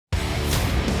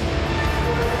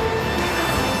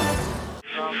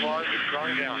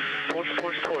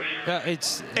push.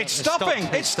 It's stopping.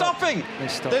 It's stopping.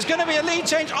 There's going to be a lead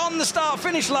change on the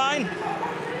start-finish line.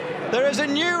 There is a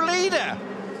new leader.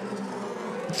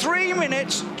 3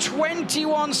 minutes,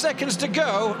 21 seconds to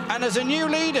go, and as a new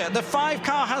leader, the 5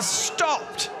 car has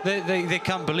stopped. They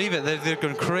can't believe it. They're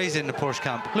going crazy in the Porsche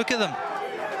camp. Look at them.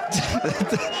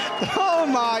 Oh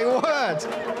my word!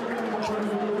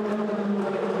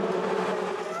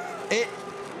 It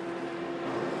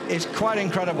is quite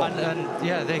incredible. And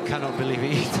yeah, they cannot believe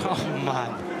it either. Oh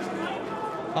man,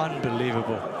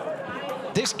 unbelievable.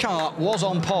 This car was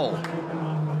on pole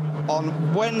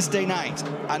on Wednesday night,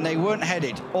 and they weren't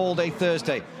headed all day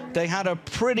Thursday. They had a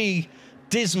pretty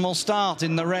dismal start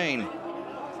in the rain,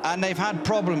 and they've had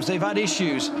problems, they've had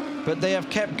issues, but they have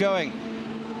kept going.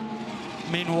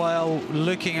 Meanwhile,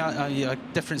 looking at a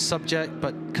different subject,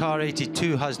 but car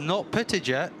 82 has not pitted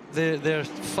yet. They're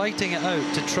fighting it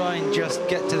out to try and just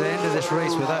get to the end of this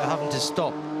race without having to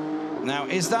stop. Now,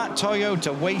 is that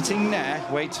Toyota waiting there?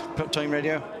 Wait, put time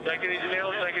radio. Take it easy,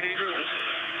 Neil, take it easy.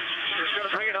 Just going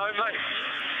to bring it home, mate.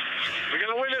 We're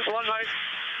going to win this one, mate.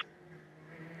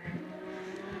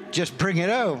 Just bring it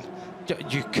home.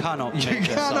 You cannot make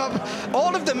this up.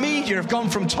 All of the media have gone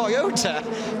from Toyota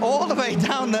all the way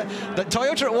down the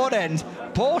Toyota at one end,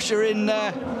 Porsche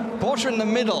in the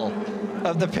middle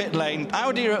of the pit lane,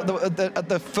 Audi at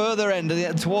the further end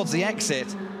towards the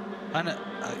exit. And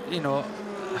you know,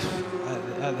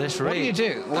 at this rate, what do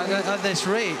you do? At this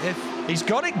rate, if he's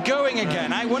got it going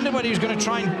again, I wonder whether he was going to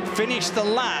try and finish the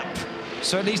lap,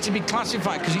 so it needs to be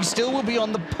classified because he still will be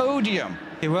on the podium.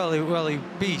 He'll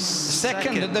be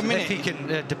second at the minute. If he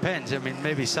can, depends. I mean,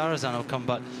 maybe Sarrazin will come,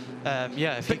 but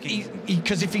yeah, if he can.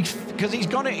 Because he's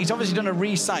got it, he's obviously done a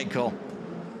recycle.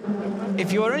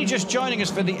 If you are only just joining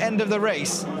us for the end of the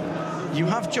race, you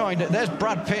have joined it. There's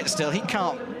Brad Pitt still. He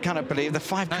cannot believe the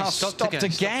 5 car stopped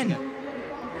again.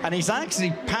 And he's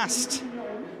actually passed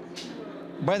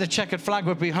where the checkered flag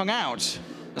would be hung out.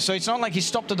 So it's not like he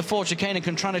stopped at the Ford chicane and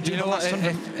can try to do the last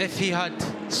 100. If he had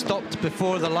stopped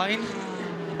before the line,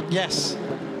 yes,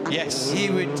 he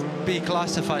would be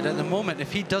classified. At the moment,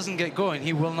 if he doesn't get going,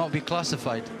 he will not be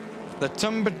classified.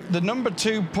 The number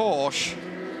 2 Porsche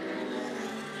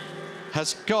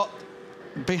has got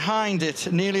behind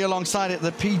it, nearly alongside it,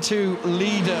 the P2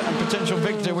 leader and potential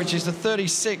victor, which is the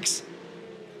 36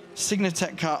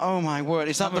 Signatech car. Oh my word,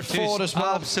 is that the Ford as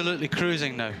well? Absolutely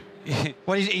cruising now.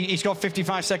 Well, he's got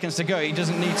 55 seconds to go. He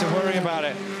doesn't need to worry about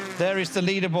it. There is the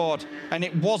leaderboard, and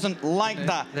it wasn't like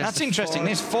that. That's interesting.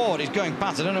 This Ford is going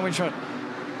past. I don't know which one.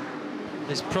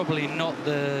 It's probably not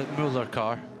the Muller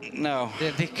car. No.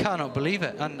 They cannot believe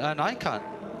it, and I can't.